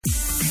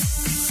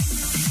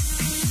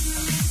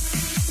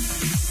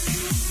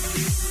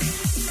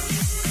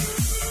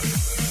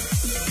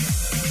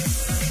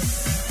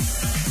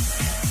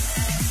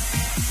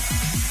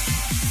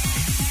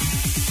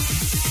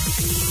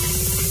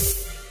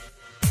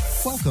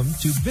Welcome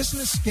to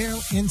Business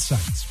Scale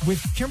Insights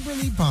with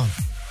Kimberly Bonner.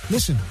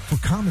 Listen for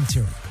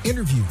commentary,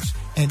 interviews,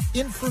 and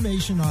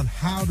information on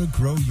how to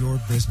grow your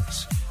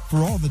business. For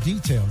all the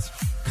details,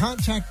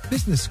 contact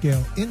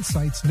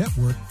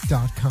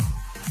BusinessScaleInsightsNetwork.com.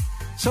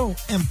 So,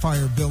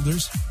 Empire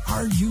Builders,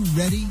 are you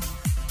ready?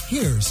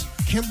 Here's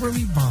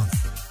Kimberly Bonner.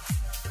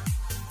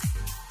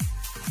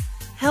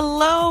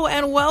 Hello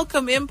and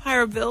welcome,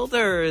 Empire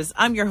Builders.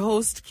 I'm your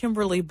host,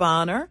 Kimberly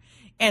Bonner,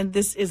 and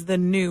this is the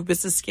new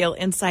Business Scale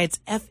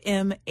Insights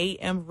FM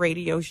AM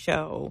radio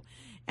show.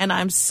 And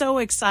I'm so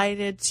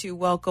excited to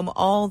welcome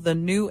all the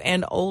new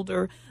and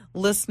older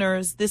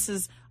listeners. This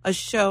is a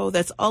show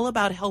that's all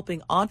about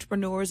helping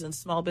entrepreneurs and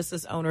small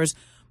business owners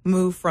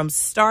move from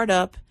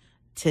startup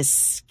to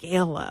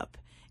scale up.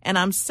 And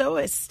I'm so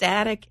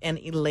ecstatic and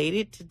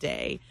elated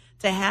today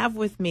to have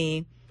with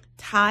me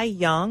Ty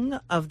Young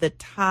of the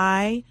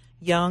Ty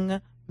Young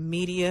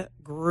Media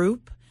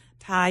Group.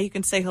 Ty, you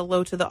can say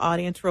hello to the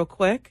audience real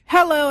quick.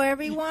 Hello,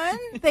 everyone.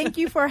 Thank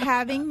you for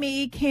having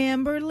me,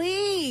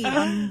 Kimberly.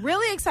 I'm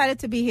really excited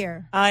to be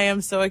here. I am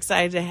so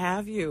excited to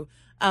have you.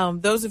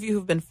 Those of you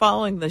who've been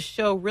following the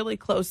show really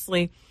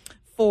closely,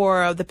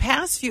 for the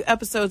past few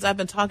episodes, I've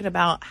been talking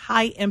about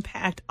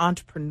high-impact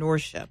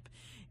entrepreneurship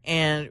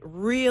and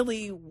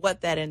really what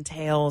that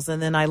entails.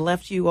 And then I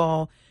left you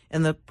all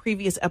in the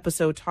previous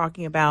episode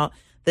talking about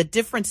the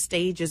different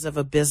stages of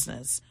a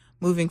business,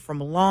 moving from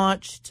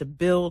launch to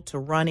build to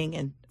running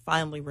and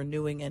finally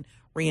renewing and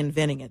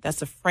reinventing it.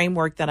 That's a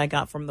framework that I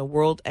got from the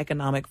World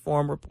Economic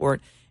Forum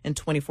report in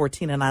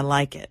 2014, and I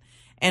like it.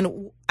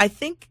 And I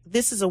think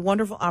this is a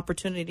wonderful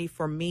opportunity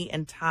for me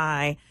and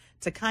Ty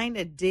to kind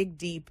of dig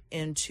deep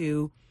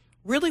into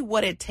really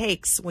what it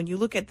takes when you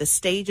look at the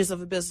stages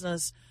of a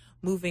business,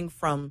 moving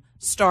from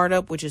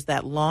startup, which is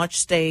that launch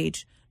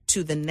stage,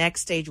 to the next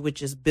stage,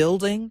 which is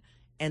building,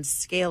 and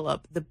scale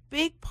up. The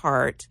big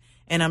part,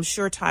 and I'm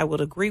sure Ty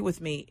would agree with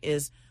me,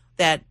 is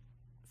that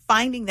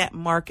finding that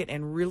market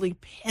and really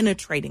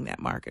penetrating that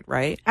market,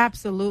 right?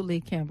 Absolutely,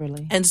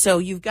 Kimberly. And so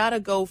you've got to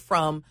go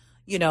from,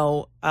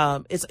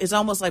 it's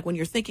almost like when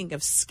you're thinking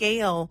of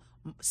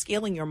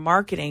scaling your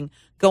marketing,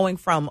 going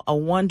from a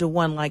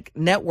one-to-one like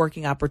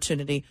networking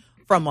opportunity,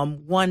 from a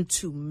one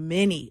to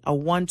many, a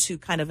one to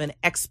kind of an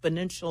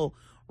exponential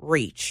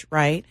reach,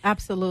 right?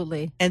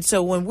 Absolutely. And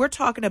so when we're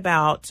talking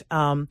about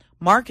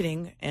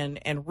marketing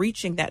and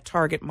reaching that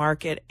target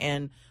market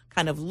and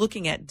kind of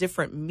looking at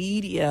different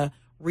media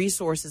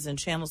resources and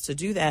channels to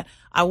do that,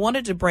 I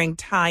wanted to bring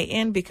Ty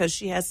in because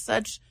she has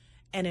such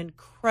an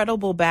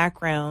incredible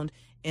background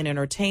in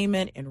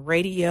entertainment, in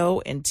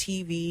radio, and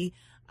TV,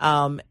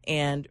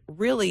 and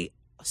really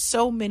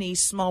so many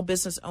small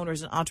business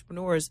owners and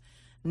entrepreneurs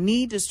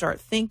need to start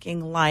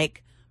thinking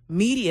like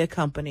media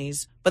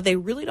companies, but they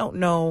really don't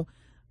know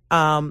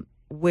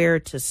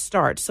where to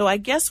start. So I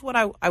guess what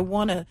I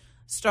want to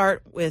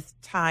start with,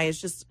 Ty,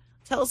 is just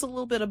tell us a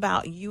little bit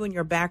about you and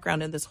your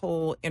background in this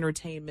whole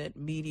entertainment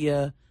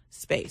media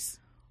space.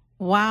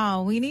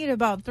 Wow, we need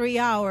about 3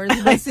 hours,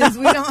 but since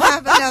we don't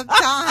have enough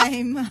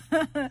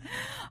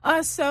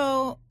time.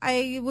 So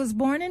I was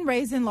born and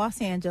raised in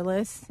Los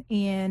Angeles,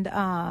 and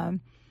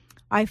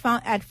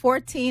at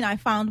 14, I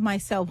found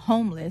myself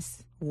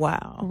homeless.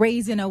 Wow.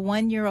 Raising a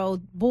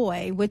 1-year-old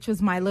boy, which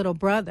was my little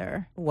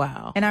brother.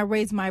 Wow. And I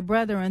raised my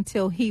brother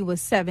until he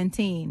was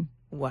 17.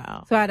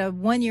 Wow. So I had a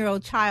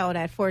 1-year-old child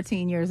at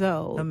 14 years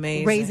old.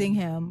 Amazing. Raising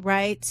him,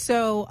 right?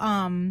 So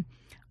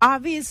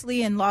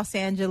obviously in Los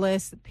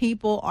Angeles,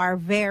 people are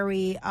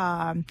very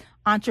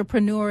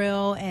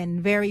entrepreneurial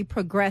and very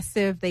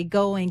progressive. They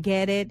go and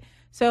get it.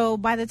 So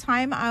by the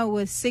time I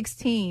was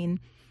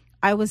 16,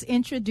 I was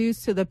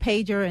introduced to the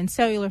pager and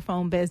cellular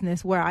phone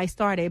business, where I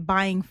started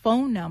buying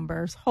phone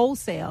numbers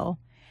wholesale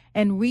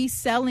and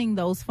reselling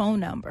those phone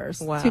numbers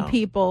to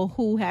people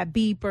who had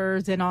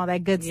beepers and all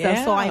that good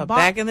stuff. So I bought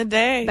back in the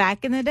day,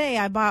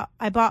 I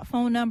bought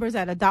phone numbers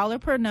at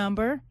 $1 per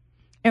number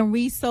and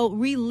released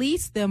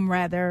them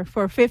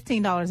for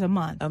 $15 a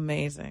month.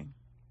 Amazing.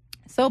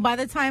 So by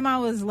the time I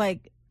was I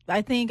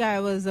think I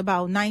was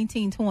about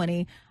 19,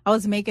 20, I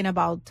was making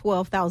about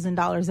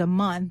 $12,000 a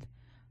month,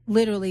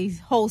 literally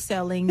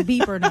wholesaling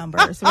beeper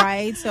numbers,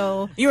 right?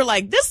 So you were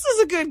like, this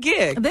is a good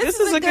gig. This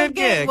is a good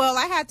gig. Well,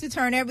 I had to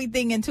turn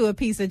everything into a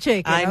piece of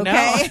chicken. I okay?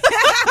 know.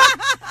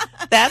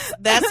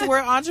 That's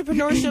where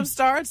entrepreneurship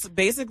starts.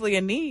 Basically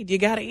a need. You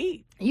got to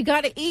eat. You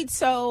got to eat.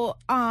 So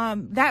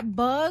that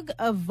bug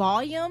of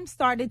volume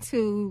started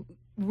to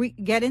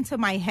get into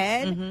my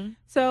head. Mm-hmm.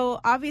 So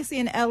obviously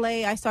in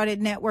LA, I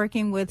started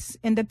networking with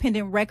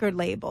independent record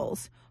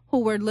labels who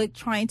were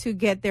trying to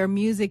get their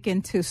music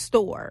into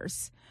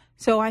stores.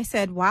 So I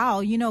said,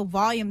 wow,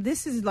 volume,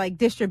 this is like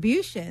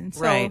distribution.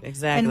 So, right,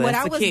 exactly. And what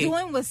That's I was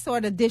doing was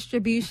sort of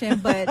distribution,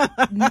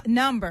 but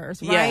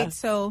numbers, right? Yeah.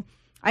 So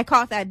I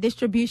caught that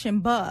distribution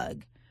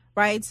bug,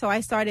 right? So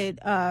I started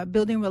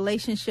building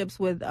relationships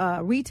with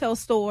retail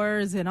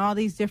stores and all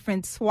these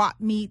different swap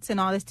meets and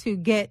all this to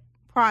get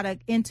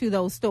product into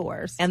those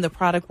stores. And the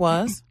product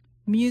was?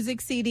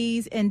 music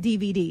CDs and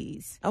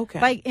DVDs. Okay.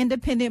 Like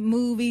independent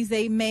movies,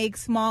 they make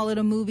small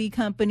little movie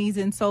companies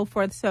and so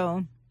forth.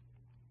 So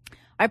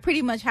I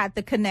pretty much had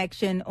the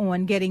connection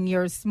on getting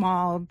your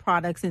small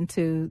products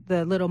into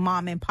the little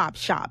mom and pop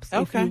shops,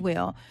 if you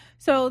will.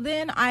 So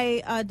then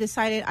I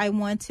decided I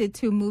wanted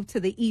to move to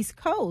the East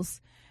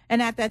Coast.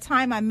 And at that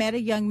time, I met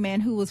a young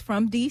man who was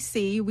from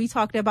D.C. We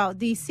talked about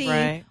D.C.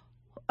 Right.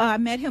 I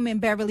met him in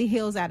Beverly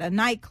Hills at a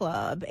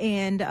nightclub,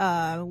 and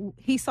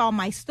he saw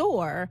my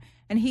store,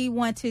 and he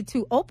wanted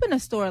to open a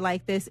store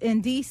like this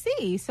in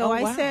D.C. So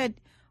I said,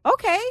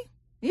 okay,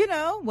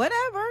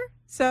 whatever.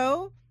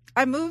 So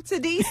I moved to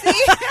D.C.,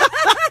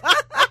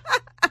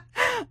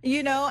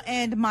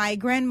 and my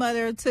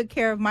grandmother took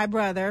care of my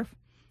brother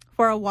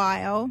for a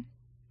while,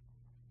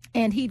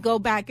 and he'd go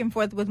back and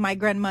forth with my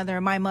grandmother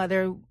and my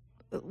mother,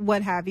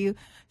 what have you.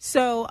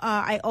 So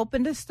I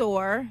opened a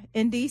store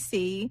in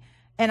D.C.,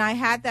 and I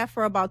had that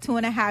for about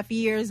 2.5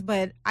 years,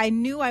 but I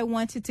knew I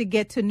wanted to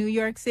get to New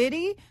York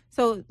City.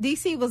 So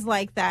D.C. was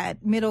like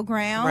that middle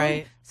ground.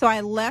 Right. So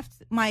I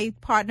left my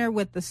partner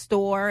with the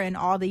store and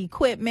all the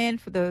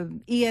equipment for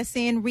the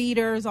ESN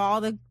readers, all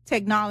the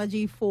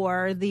technology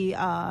for the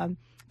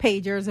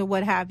pagers or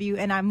what have you.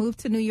 And I moved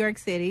to New York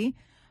City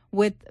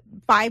with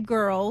 5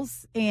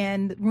 girls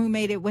and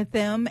roommated with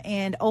them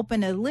and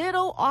opened a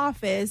little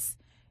office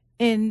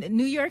in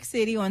New York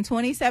City on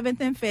 27th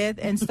and 5th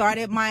and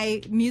started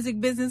my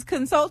music business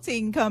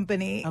consulting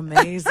company.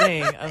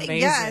 Amazing. Amazing.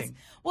 Yes.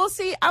 Well,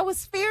 see, I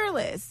was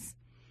fearless,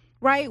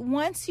 right?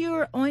 Once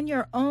you're on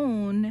your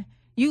own,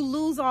 you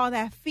lose all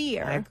that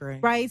fear. I agree.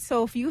 Right?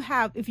 So if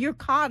you're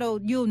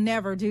coddled, you'll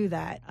never do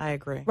that. I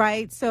agree.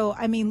 Right? So,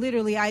 I mean,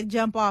 literally, I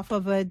jump off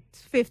of a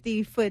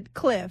 50-foot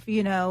cliff,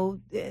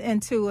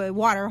 into a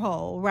water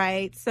hole,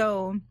 right?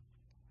 So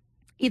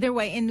either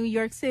way, in New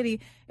York City,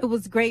 it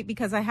was great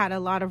because I had a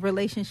lot of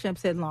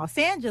relationships in Los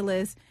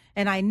Angeles,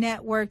 and I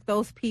networked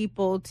those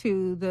people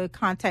to the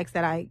contacts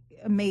that I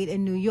made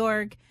in New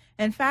York.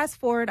 And fast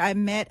forward, I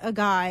met a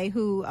guy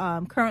who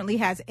currently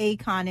has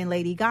Akon and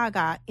Lady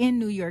Gaga in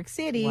New York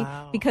City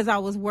because I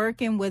was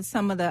working with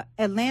some of the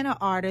Atlanta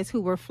artists who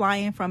were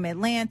flying from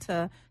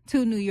Atlanta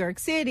to New York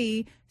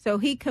City. So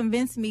he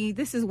convinced me,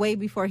 this is way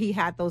before he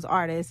had those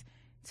artists,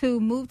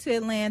 to move to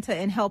Atlanta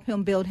and help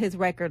him build his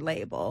record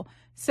label.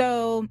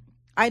 So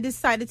I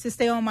decided to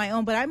stay on my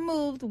own, but I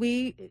moved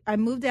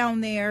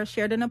down there,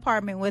 shared an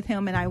apartment with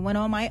him, and I went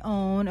on my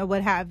own or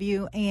what have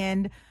you.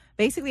 And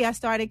basically I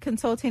started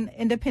consulting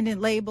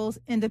independent labels,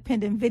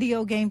 independent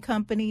video game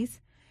companies,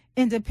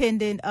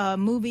 independent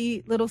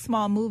little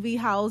small movie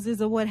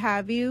houses or what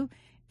have you,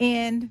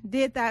 and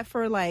did that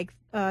for like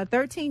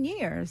 13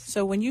 years.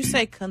 So when you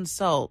say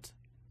consult,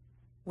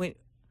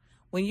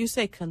 when you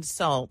say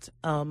consult,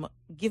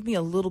 give me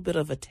a little bit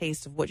of a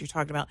taste of what you're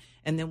talking about,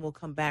 and then we'll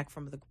come back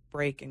from the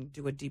break and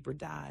do a deeper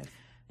dive.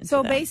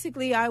 So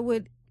basically, I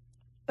would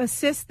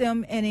assist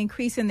them in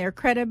increasing their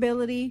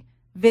credibility,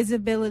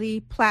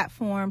 visibility,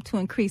 platform to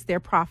increase their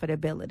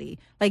profitability,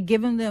 like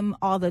giving them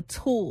all the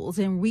tools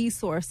and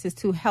resources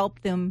to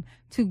help them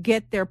to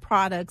get their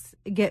products,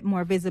 get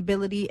more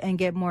visibility and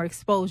get more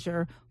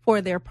exposure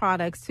for their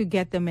products to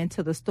get them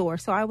into the store.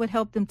 So I would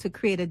help them to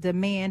create a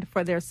demand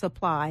for their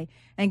supply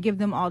and give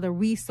them all the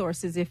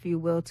resources, if you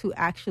will, to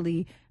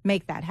actually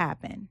make that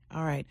happen.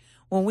 All right.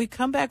 When we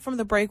come back from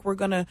the break, we're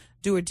going to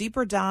do a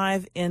deeper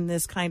dive in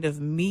this kind of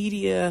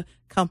media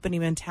company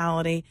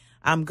mentality.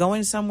 I'm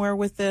going somewhere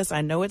with this.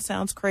 I know it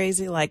sounds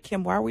crazy. Like,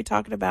 Kim, why are we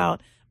talking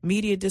about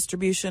media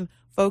distribution?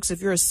 Folks,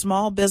 if you're a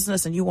small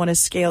business and you want to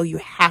scale, you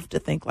have to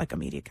think like a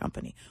media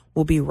company.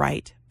 We'll be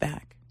right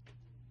back.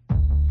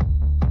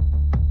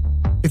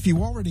 If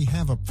you already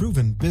have a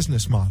proven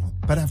business model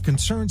but have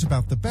concerns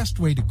about the best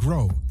way to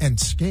grow and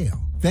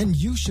scale, then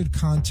you should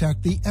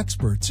contact the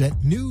experts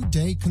at New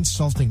Day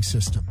Consulting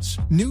Systems.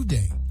 New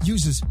Day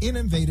uses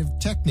innovative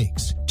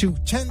techniques to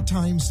 10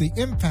 times the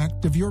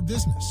impact of your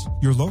business.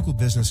 Your local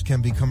business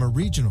can become a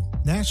regional,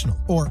 national,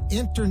 or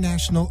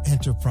international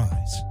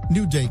enterprise.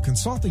 New Day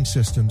Consulting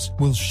Systems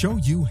will show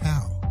you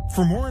how.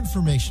 For more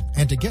information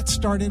and to get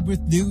started with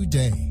New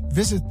Day,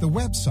 visit the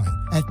website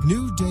at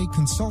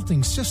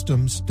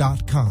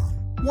newdayconsultingsystems.com.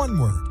 One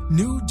word,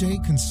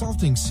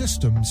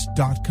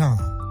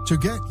 newdayconsultingsystems.com. To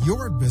get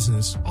your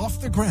business off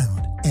the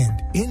ground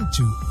and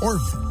into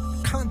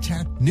orbit,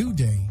 contact New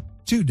Day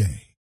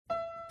today.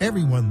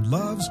 Everyone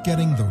loves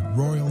getting the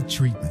royal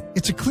treatment.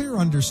 It's a clear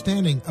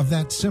understanding of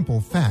that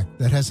simple fact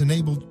that has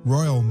enabled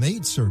Royal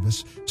Maid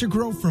Service to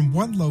grow from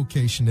one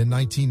location in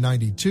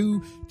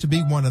 1992 to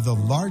be one of the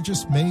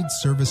largest maid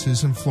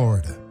services in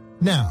Florida.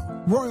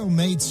 Now, Royal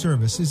Maid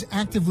Service is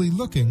actively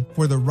looking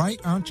for the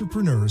right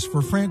entrepreneurs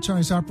for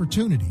franchise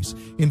opportunities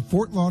in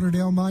Fort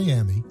Lauderdale,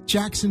 Miami,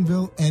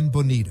 Jacksonville, and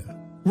Bonita.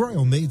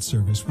 Royal Maid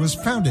Service was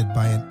founded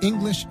by an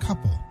English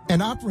couple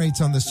and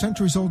operates on the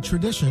centuries-old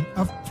tradition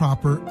of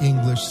proper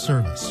English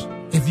service.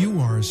 If you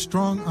are a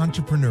strong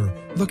entrepreneur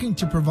looking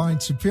to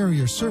provide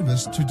superior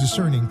service to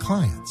discerning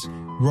clients,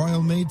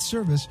 Royal Maid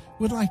Service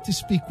would like to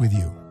speak with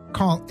you.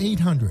 Call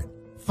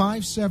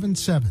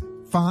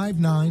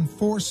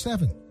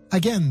 800-577-5947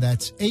 Again,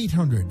 that's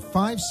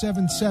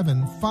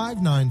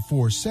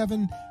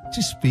 800-577-5947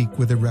 to speak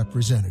with a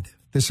representative.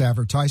 This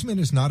advertisement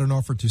is not an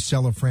offer to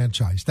sell a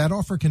franchise. That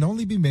offer can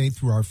only be made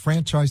through our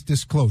franchise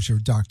disclosure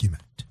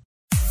document.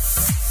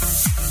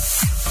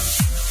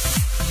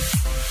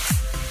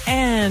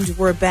 And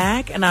we're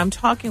back, and I'm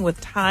talking with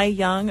Ty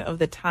Young of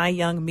the Ty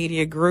Young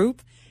Media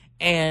Group,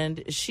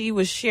 and she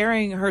was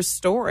sharing her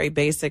story,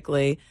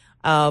 basically,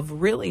 of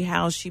really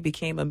how she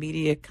became a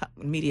media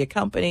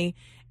company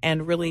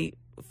and really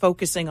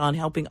focusing on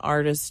helping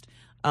artists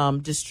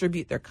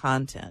distribute their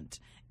content.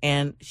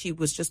 And she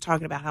was just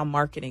talking about how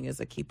marketing is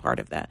a key part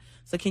of that.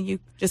 So can you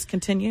just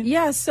continue?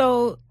 Yeah,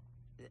 so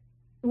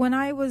when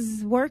I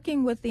was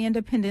working with the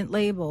independent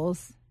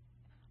labels,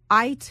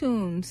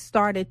 iTunes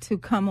started to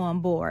come on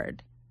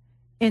board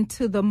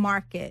into the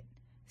market.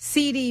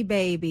 CD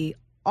Baby,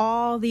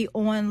 all the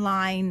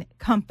online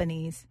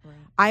companies. Right.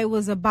 I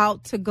was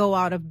about to go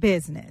out of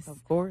business.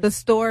 Of course. The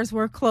stores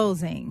were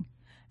closing.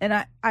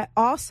 And I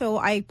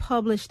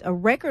published a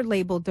record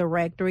label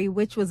directory,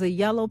 which was a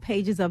yellow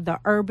pages of the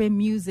urban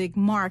music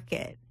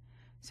market.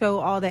 So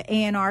all the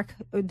A&R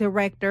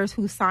directors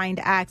who signed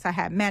acts, I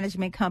had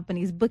management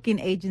companies, booking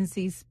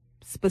agencies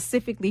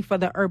specifically for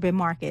the urban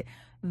market.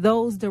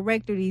 Those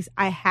directories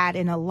I had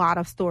in a lot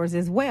of stores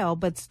as well,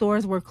 but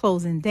stores were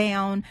closing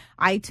down.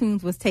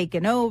 iTunes was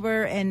taken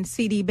over, and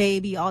CD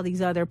Baby, all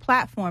these other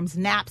platforms,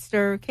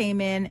 Napster came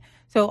in.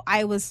 So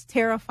I was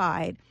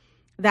terrified.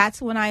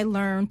 That's when I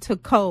learned to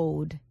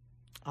code.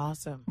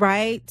 Awesome.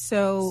 Right?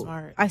 So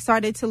Smart. I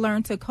started to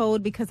learn to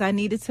code because I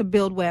needed to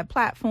build web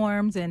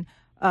platforms, and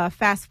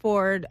fast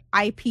forward,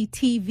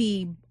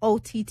 IPTV,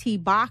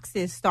 OTT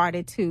boxes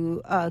started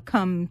to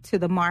come to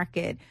the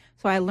market.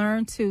 So I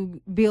learned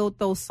to build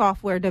those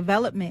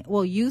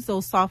use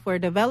those software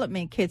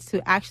development kits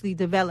to actually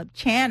develop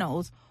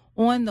channels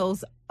on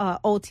those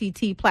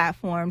OTT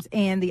platforms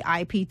and the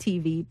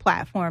IPTV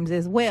platforms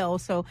as well.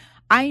 So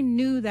I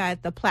knew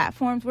that the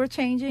platforms were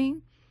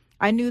changing.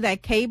 I knew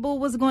that cable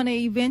was going to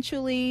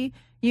eventually,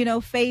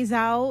 phase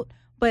out.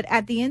 But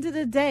at the end of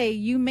the day,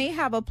 you may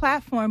have a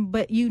platform,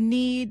 but you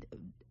need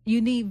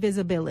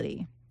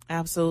visibility.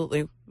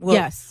 Absolutely. Well,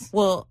 yes.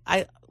 Well,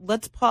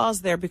 let's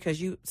pause there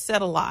because you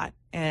said a lot,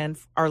 and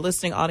our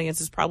listening audience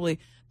is probably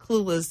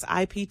clueless.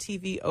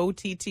 IPTV,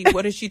 OTT,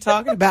 what is she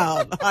talking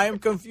about? I am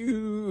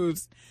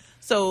confused.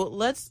 So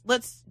let's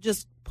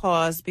just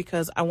pause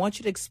because I want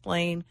you to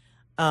explain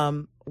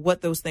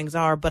what those things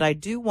are. But I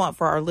do want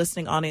for our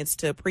listening audience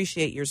to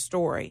appreciate your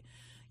story.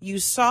 You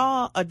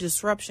saw a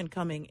disruption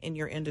coming in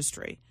your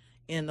industry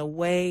in the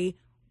way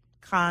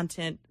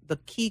the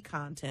key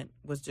content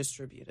was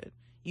distributed.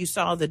 You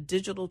saw the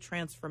digital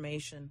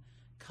transformation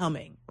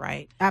coming,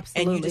 right?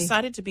 Absolutely. And you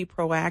decided to be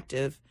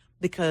proactive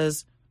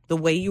because the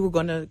way you were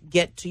going to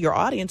get to your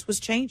audience was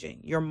changing.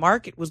 Your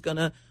market was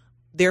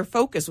their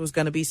focus was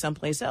going to be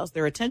someplace else.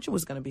 Their attention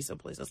was going to be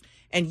someplace else.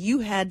 And you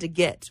had to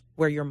get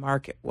where your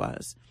market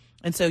was.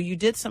 And so you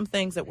did some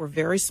things that were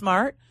very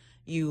smart.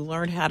 You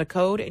learned how to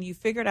code, and you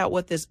figured out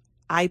what this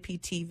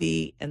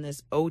IPTV and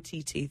this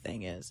OTT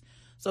thing is.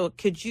 So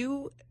could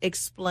you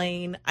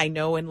explain, I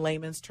know in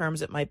layman's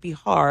terms it might be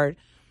hard,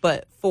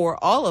 but for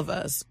all of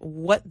us,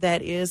 what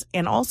that is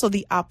and also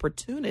the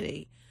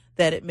opportunity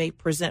that it may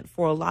present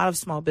for a lot of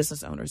small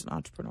business owners and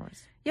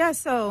entrepreneurs? Yeah,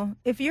 so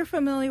if you're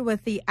familiar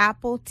with the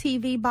Apple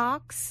TV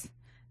box,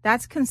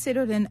 that's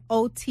considered an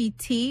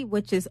OTT,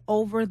 which is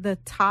over the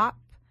top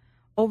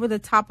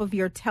of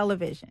your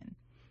television.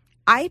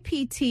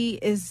 IPT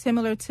is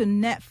similar to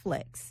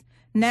Netflix.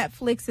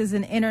 Netflix is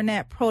an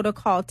internet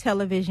protocol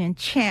television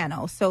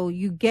channel, so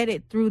you get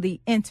it through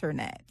the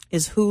internet.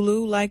 Is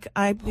Hulu like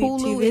IPTV?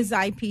 Hulu is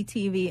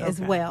IPTV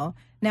as well.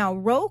 Now,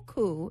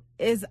 Roku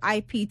is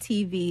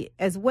IPTV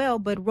as well,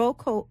 but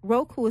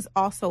Roku is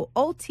also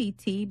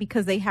OTT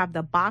because they have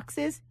the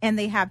boxes and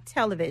they have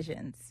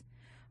televisions.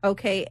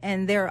 Okay,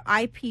 and they're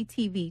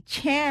IPTV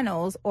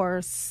channels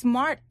or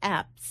smart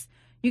apps.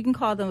 You can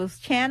call those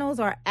channels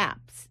or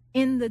apps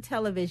in the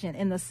television,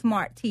 in the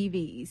smart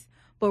TVs.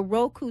 But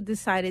Roku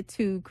decided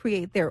to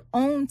create their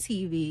own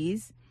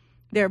TVs,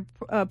 their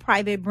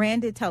private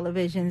branded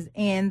televisions,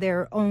 and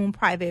their own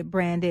private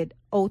branded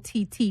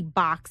OTT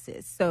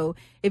boxes. So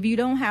if you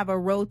don't have a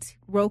Roku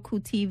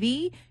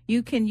TV,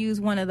 you can use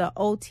one of the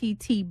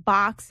OTT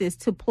boxes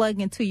to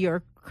plug into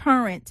your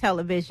current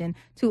television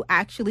to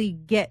actually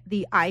get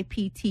the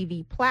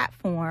IPTV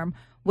platform,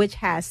 which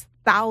has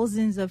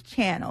thousands of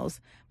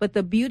channels. But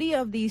the beauty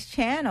of these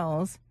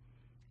channels,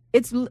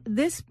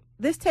 this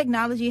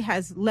technology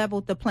has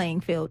leveled the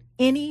playing field.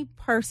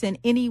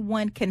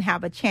 Anyone can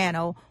have a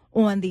channel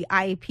on the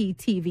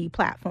IPTV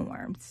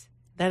platforms.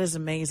 That is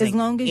amazing. As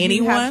long as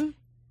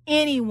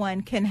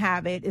anyone can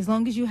have it. As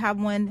long as you have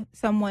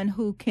someone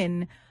who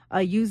can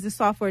use the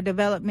software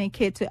development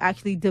kit to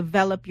actually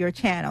develop your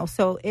channel.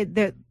 So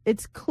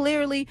it's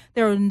clearly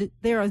there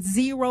are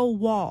zero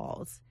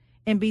walls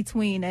in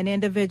between an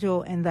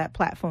individual and that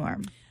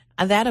platform.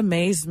 And that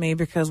amazed me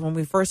because when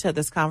we first had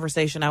this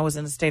conversation, I was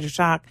in a state of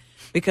shock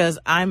because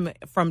I'm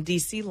from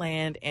DC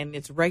land and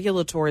it's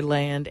regulatory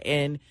land,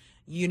 and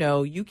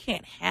you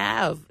can't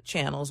have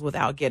channels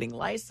without getting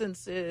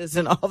licenses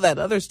and all that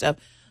other stuff.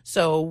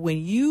 So when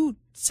you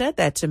said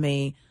that to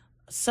me,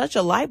 such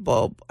a light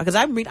bulb, because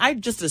I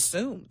just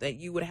assumed that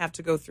you would have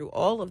to go through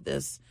all of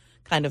this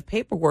kind of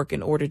paperwork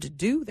in order to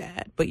do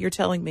that. But you're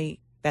telling me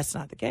that's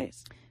not the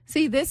case.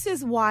 See, this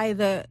is why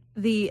the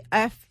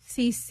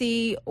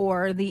FCC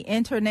or the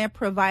internet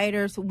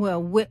providers,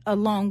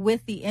 along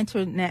with the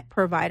internet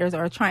providers,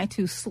 are trying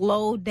to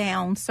slow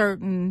down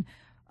certain,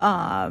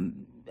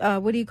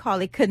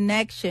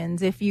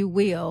 connections, if you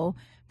will,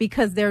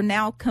 because they're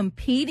now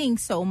competing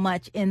so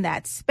much in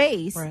that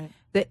space. Right.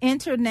 The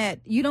internet,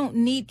 you don't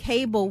need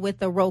cable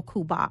with a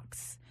Roku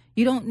box.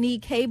 You don't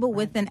need cable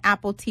with an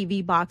Apple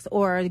TV box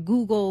or a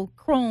Google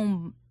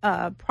Chrome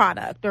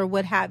product or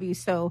what have you.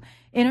 So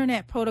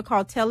internet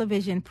protocol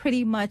television,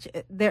 pretty much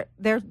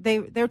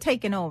they're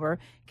taking over.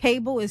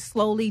 Cable is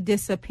slowly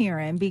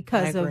disappearing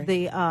because of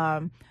the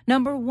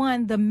number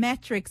one, the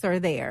metrics are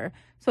there.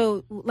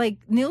 So like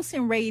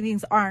Nielsen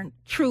ratings aren't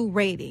true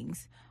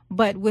ratings.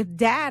 But with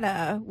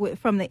data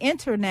from the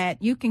internet,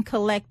 you can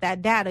collect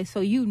that data so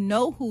you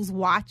know who's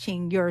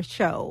watching your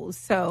shows.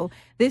 So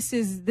this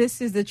is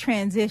the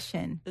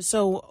transition.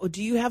 So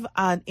do you have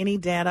any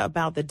data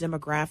about the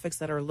demographics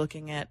that are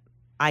looking at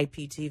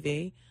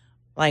IPTV?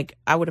 Like,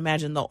 I would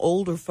imagine the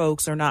older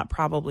folks are not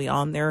probably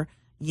on there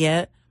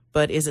yet,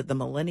 but is it the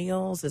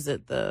millennials? Is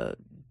it the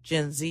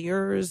Gen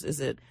Zers?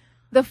 Is it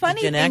the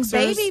funny Gen thing?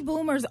 Xers? Baby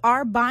boomers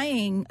are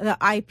buying the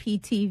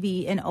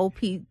IPTV and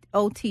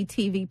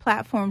OTTV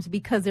platforms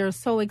because they're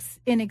so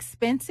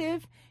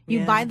inexpensive.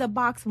 You buy the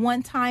box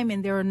one time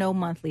and there are no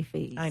monthly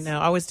fees. I know.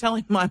 I was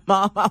telling my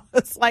mom, I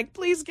was like,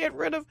 please get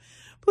rid of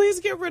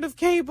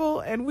cable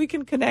and we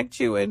can connect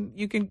you and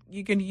you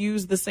can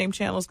use the same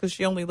channels, because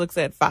she only looks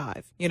at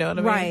 5. You know what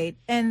I mean? Right.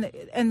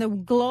 And the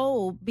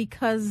Globe,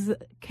 because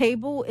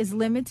cable is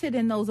limited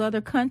in those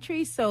other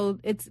countries, so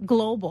it's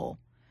global.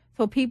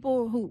 So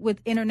people who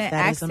with internet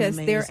access,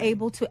 they're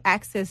able to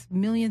access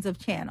millions of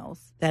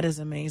channels. That is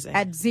amazing.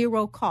 At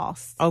zero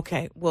cost.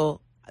 Okay.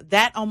 Well,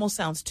 that almost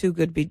sounds too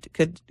good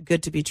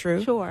to be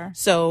true. Sure.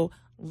 So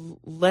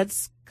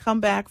let's come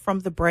back from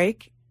the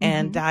break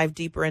and dive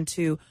deeper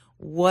into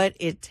what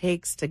it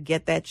takes to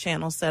get that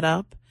channel set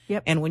up.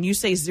 Yep. And when you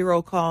say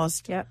zero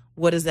cost,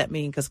 what does that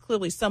mean? Because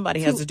clearly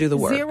somebody has to do the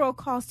work. Zero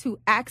cost to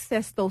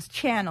access those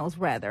channels,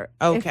 rather.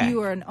 Okay. If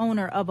you are an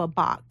owner of a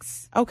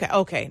box.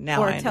 Okay.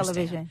 Now or I a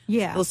television. understand.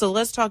 Yeah. So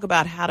let's talk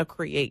about how to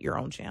create your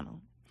own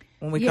channel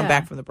when we come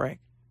back from the break.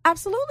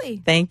 Absolutely.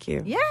 Thank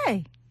you.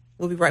 Yay.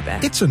 We'll be right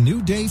back. It's a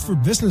new day for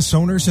business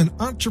owners and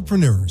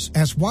entrepreneurs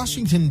as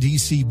Washington,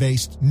 D.C.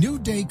 based New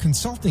Day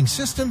Consulting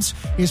Systems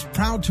is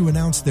proud to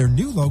announce their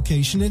new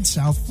location in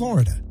South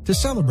Florida. To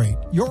celebrate,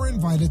 you're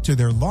invited to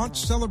their launch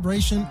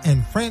celebration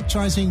and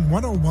franchising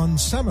 101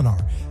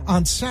 seminar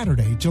on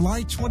Saturday,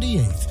 July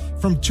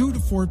 28th from 2 to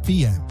 4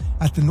 p.m.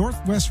 at the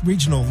Northwest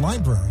Regional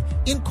Library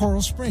in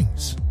Coral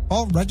Springs.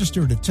 All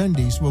registered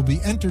attendees will be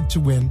entered to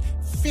win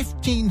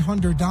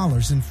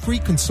 $1,500 in free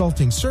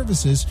consulting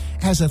services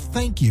as a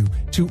thank you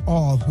to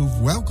all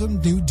who've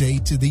welcomed New Day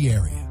to the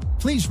area.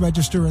 Please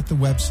register at the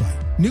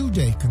website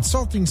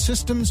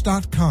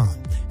newdayconsultingsystems.com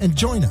and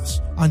join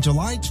us on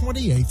July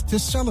 28th to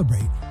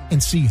celebrate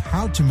and see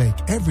how to make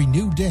every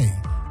new day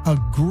a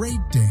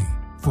great day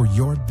for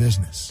your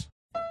business.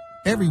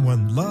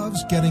 Everyone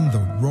loves getting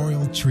the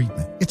royal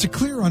treatment. It's a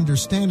clear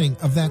understanding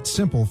of that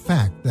simple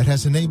fact that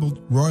has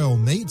enabled Royal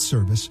Maid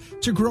Service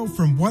to grow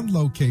from one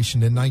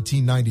location in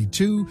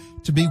 1992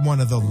 to be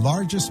one of the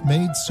largest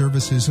maid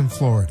services in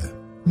Florida.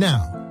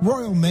 Now,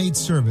 Royal Maid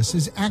Service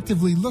is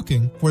actively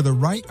looking for the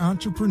right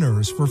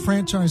entrepreneurs for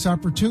franchise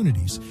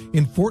opportunities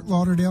in Fort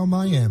Lauderdale,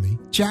 Miami,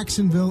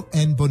 Jacksonville,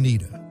 and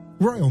Bonita.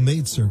 Royal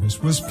Maid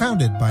Service was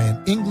founded by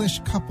an English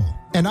couple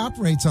and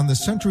operates on the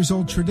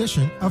centuries-old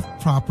tradition of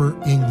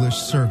proper English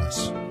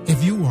service.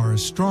 If you are a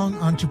strong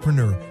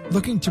entrepreneur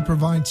looking to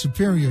provide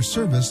superior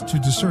service to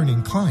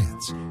discerning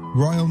clients,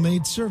 Royal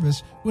Maid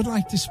Service would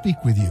like to speak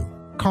with you.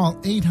 Call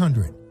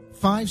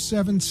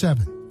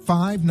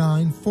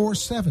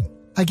 800-577-5947.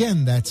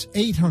 Again, that's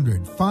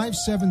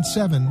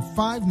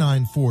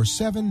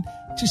 800-577-5947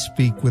 to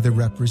speak with a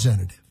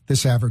representative.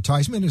 This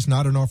advertisement is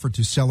not an offer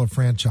to sell a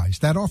franchise.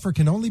 That offer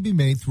can only be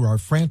made through our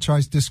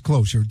franchise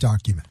disclosure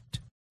document.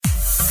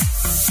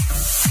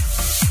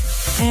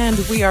 And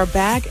we are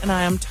back,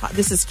 and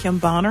this is Kim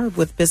Bonner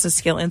with Business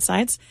Skill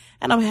Insights,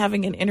 and I'm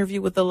having an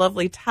interview with the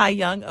lovely Ty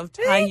Young of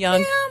Ty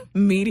Young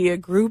Media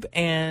Group,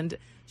 and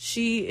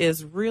she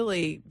is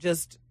really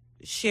just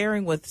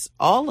sharing with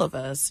all of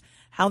us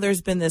how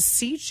there's been this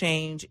sea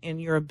change in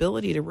your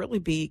ability to really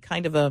be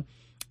kind of a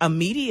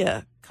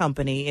media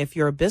company if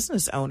you're a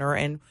business owner.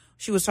 And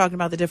she was talking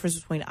about the difference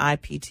between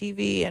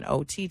IPTV and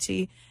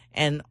OTT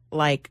and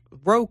like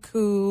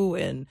Roku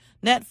and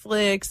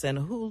Netflix and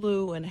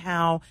Hulu, and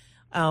how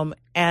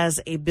as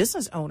a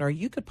business owner,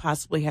 you could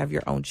possibly have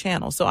your own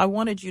channel. So I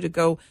wanted you to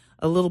go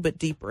a little bit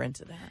deeper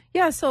into that.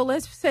 Yeah. So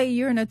let's say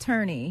you're an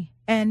attorney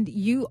and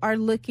you are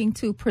looking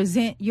to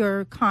present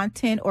your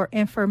content or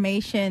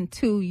information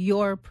to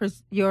your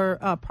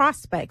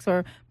prospects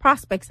or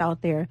prospects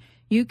out there,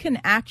 you can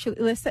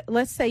actually,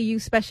 let's say you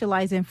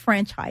specialize in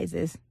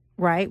franchises,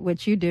 right?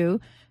 Which you do.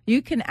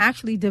 You can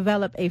actually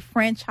develop a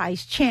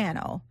franchise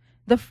channel,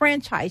 the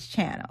franchise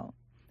channel,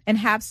 and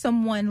have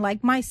someone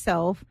like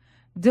myself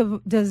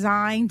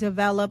design,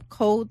 develop,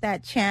 code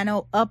that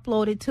channel,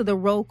 upload it to the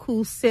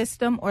Roku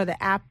system or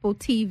the Apple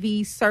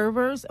TV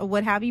servers or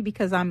what have you,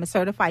 because I'm a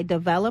certified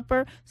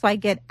developer. So I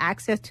get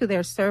access to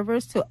their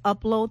servers to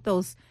upload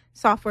those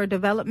software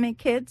development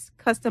kits,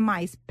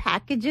 customized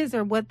packages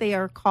or what they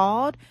are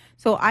called.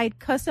 So I'd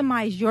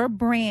customize your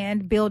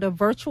brand, build a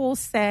virtual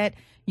set.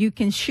 You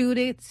can shoot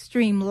it,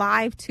 stream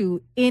live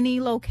to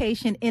any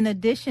location, in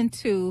addition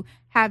to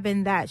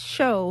having that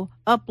show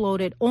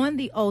uploaded on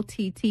the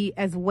OTT,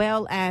 as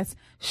well as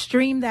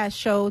stream that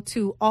show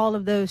to all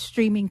of the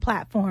streaming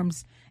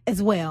platforms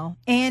as well.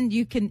 And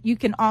you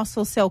can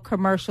also sell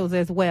commercials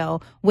as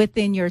well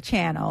within your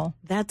channel.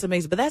 That's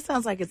amazing. But that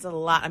sounds like it's a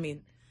lot. I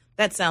mean,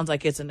 that sounds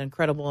like it's an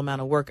incredible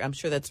amount of work. I'm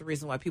sure that's the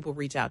reason why people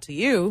reach out to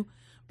you,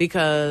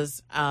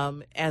 because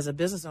as a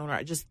business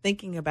owner, just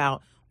thinking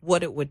about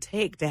what it would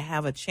take to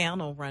have a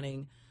channel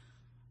running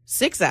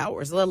 6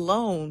 hours, let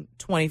alone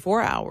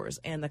 24 hours,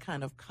 and the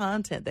kind of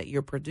content that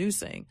you're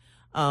producing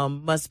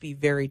must be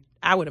very,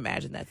 I would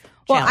imagine that's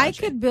challenging. Well, I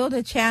could build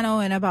a channel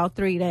in about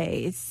 3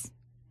 days.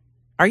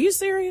 Are you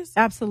serious?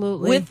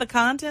 Absolutely. With the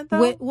content,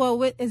 though?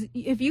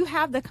 If you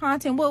have the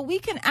content, we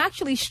can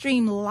actually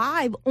stream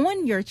live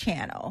on your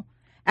channel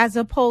as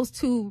opposed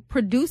to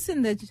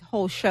producing the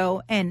whole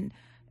show and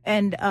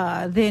then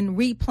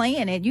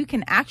replaying it. You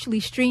can actually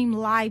stream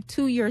live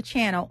to your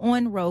channel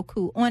on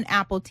Roku, on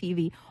Apple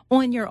TV,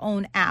 on your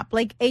own app,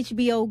 like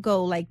HBO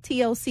Go, like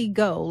TLC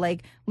Go,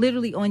 like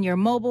literally on your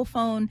mobile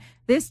phone.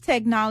 This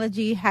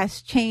technology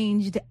has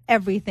changed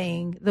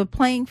everything. The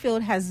playing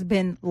field has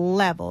been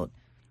leveled.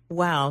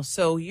 Wow.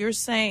 So you're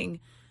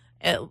saying,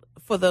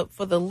 for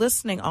the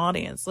listening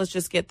audience, let's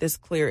just get this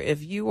clear.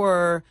 If you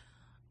are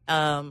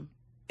an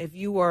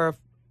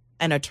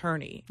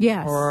attorney,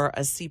 yes, or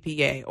a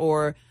CPA,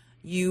 or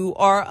you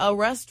are a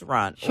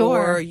restaurant,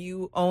 sure, or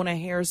you own a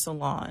hair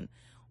salon,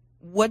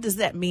 what does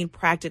that mean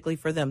practically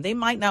for them? They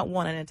might not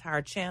want an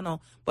entire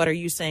channel, but are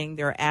you saying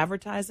there are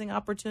advertising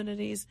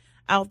opportunities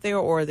out there,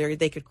 or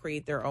they could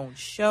create their own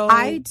show?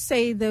 I'd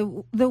say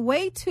the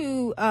way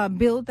to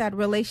build that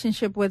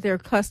relationship with their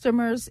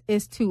customers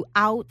is to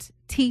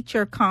out-teach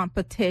your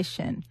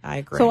competition. I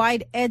agree. So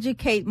I'd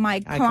educate my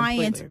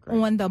clients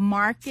on the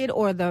market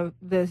or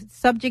the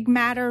subject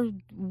matter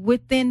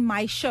within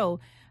my show.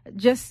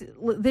 Just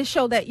this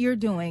show that you're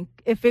doing,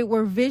 if it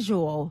were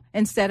visual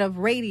instead of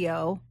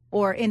radio,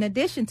 or in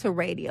addition to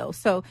radio.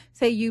 So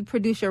say you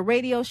produce your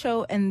radio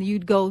show and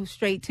you'd go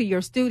straight to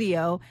your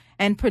studio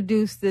and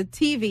produce the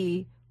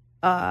TV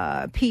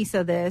piece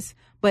of this,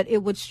 but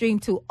it would stream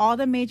to all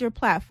the major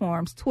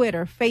platforms: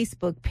 Twitter,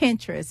 Facebook,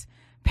 Pinterest,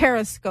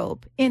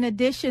 Periscope, in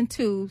addition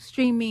to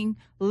streaming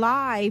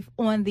live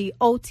on the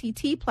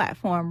OTT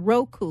platform,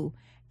 Roku,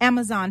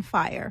 Amazon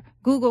Fire,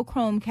 Google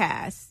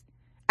Chromecast,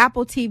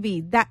 Apple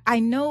TV. That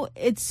I know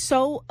it's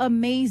so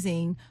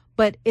amazing,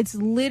 but it's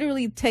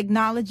literally,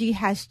 technology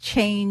has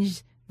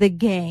changed the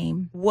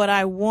game. What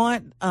I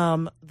want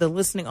the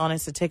listening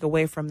audience to take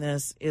away from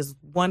this is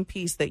one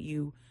piece that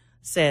you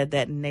said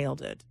that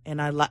nailed it.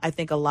 And I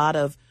think a lot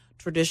of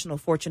traditional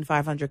Fortune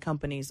 500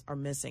 companies are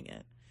missing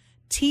it.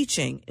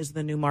 Teaching is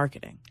the new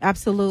marketing.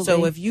 Absolutely.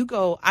 So if you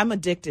go, I'm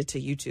addicted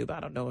to YouTube. I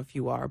don't know if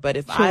you are, but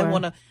if I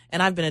want to,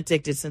 and I've been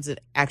addicted since it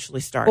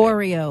actually started.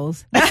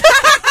 Oreos.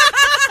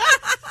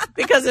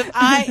 Because if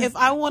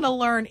I want to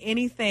learn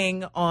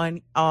anything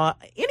on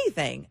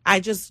anything, I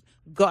just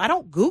go. I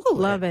don't Google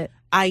it. Love it.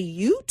 I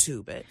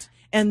YouTube it,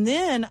 and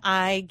then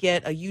I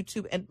get a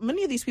YouTube. And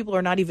many of these people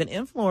are not even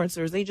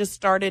influencers. They just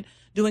started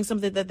doing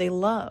something that they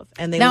love,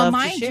 and they love to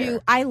share. Now, mind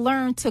you, I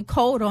learned to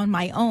code on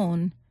my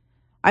own.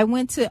 I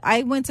went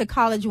to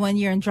college 1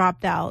 year and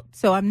dropped out,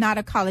 so I'm not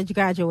a college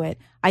graduate.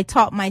 I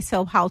taught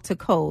myself how to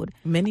code.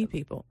 Many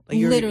people.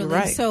 Literally. You're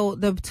right. So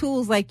the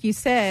tools, like you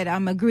said,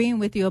 I'm agreeing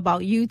with you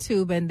about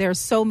YouTube, and there's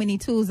so many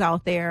tools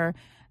out there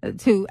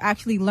to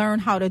actually learn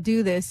how to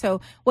do this.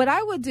 So what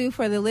I would do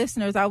for the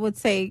listeners, I would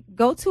say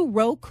go to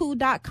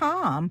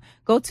Roku.com,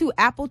 go to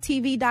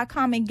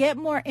AppleTV.com, and get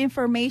more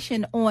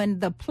information on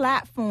the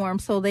platform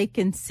so they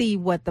can see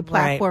what the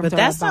platforms are about. But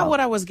that's not what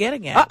I was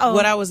getting at. Uh-oh.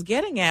 What I was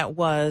getting at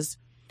was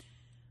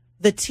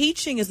the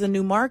teaching is the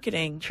new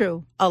marketing.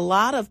 True. A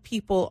lot of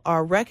people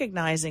are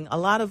recognizing, a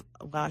lot of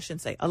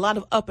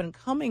up and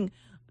coming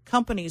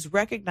companies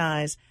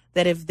recognize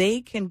that if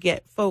they can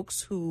get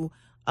folks who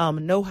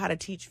know how to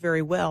teach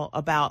very well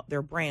about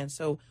their brand.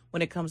 So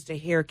when it comes to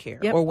hair care,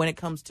 yep, or when it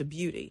comes to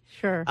beauty,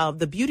 sure,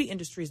 the beauty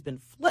industry has been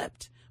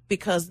flipped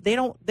because they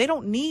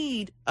don't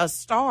need a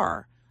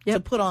star, yep, to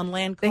put on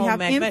Lancome. They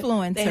have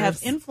influencers. They have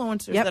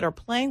influencers, yep, that are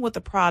playing with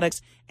the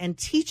products and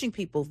teaching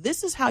people,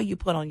 this is how you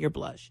put on your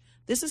blush.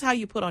 This is how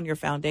you put on your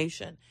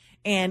foundation.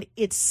 And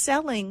it's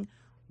selling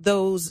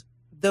those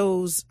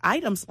those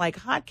items like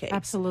hotcakes.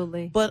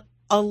 Absolutely. But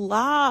a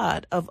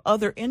lot of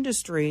other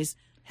industries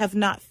have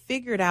not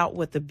figured out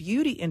what the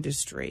beauty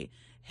industry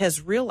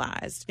has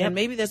realized. Yep. And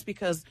maybe that's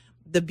because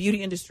the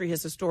beauty industry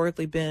has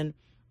historically been,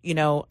 you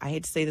know, I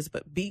hate to say this,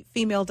 but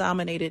female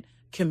dominated,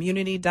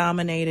 community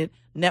dominated,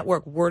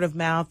 network, word of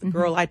mouth.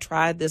 Girl, I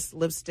tried this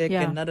lipstick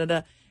and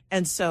da-da-da.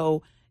 And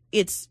so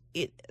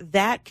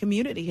that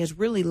community has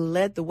really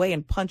led the way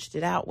and punched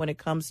it out when it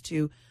comes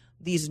to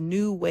these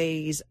new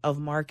ways of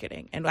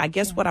marketing. And I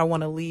guess what I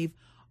want to leave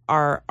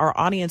our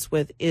audience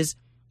with is,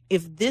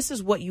 if this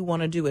is what you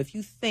want to do, if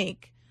you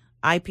think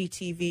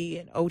IPTV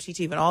and OTT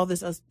and all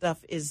this other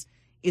stuff is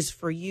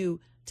for you,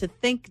 to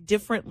think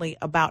differently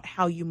about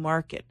how you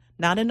market,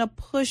 not in a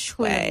push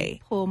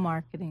way. Pull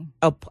marketing.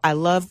 I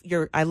love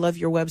your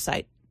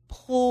website.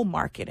 Pull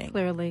marketing.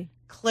 Clearly.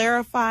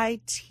 Clarify,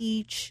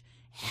 teach,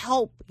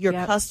 help your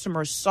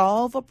customers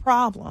solve a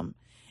problem,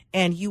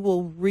 and you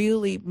will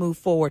really move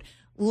forward.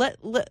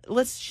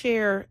 Let's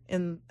share,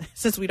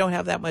 since we don't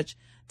have that much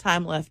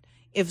time left,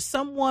 if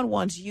someone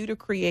wants you to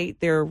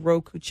create their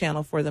Roku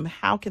channel for them,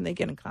 how can they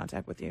get in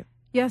contact with you?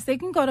 Yes, they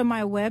can go to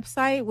my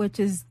website, which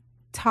is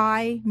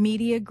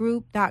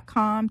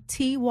tymediagroup.com,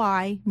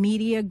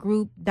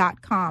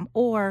 tymediagroup.com,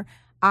 or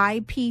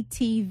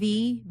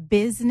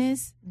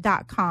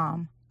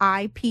iptvbusiness.com,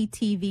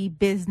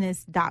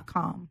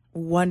 iptvbusiness.com.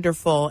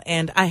 Wonderful.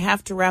 And I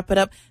have to wrap it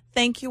up.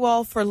 Thank you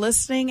all for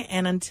listening.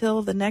 And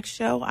until the next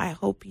show, I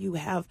hope you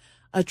have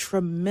a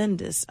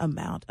tremendous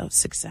amount of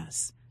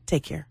success.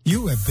 Take care.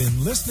 You have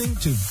been listening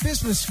to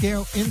Business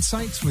Scale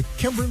Insights with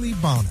Kimberly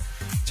Bonner.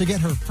 To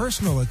get her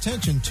personal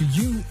attention to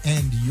you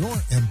and your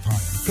empire,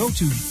 go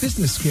to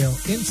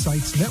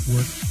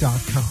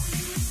businessScaleInsightsNetwork.com.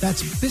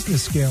 That's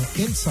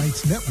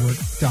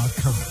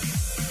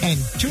businessScaleInsightsNetwork.com. And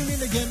tune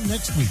in again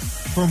next week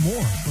for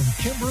more from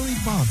Kimberly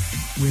Bonner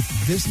with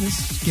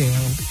Business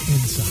Scale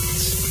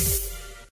Insights.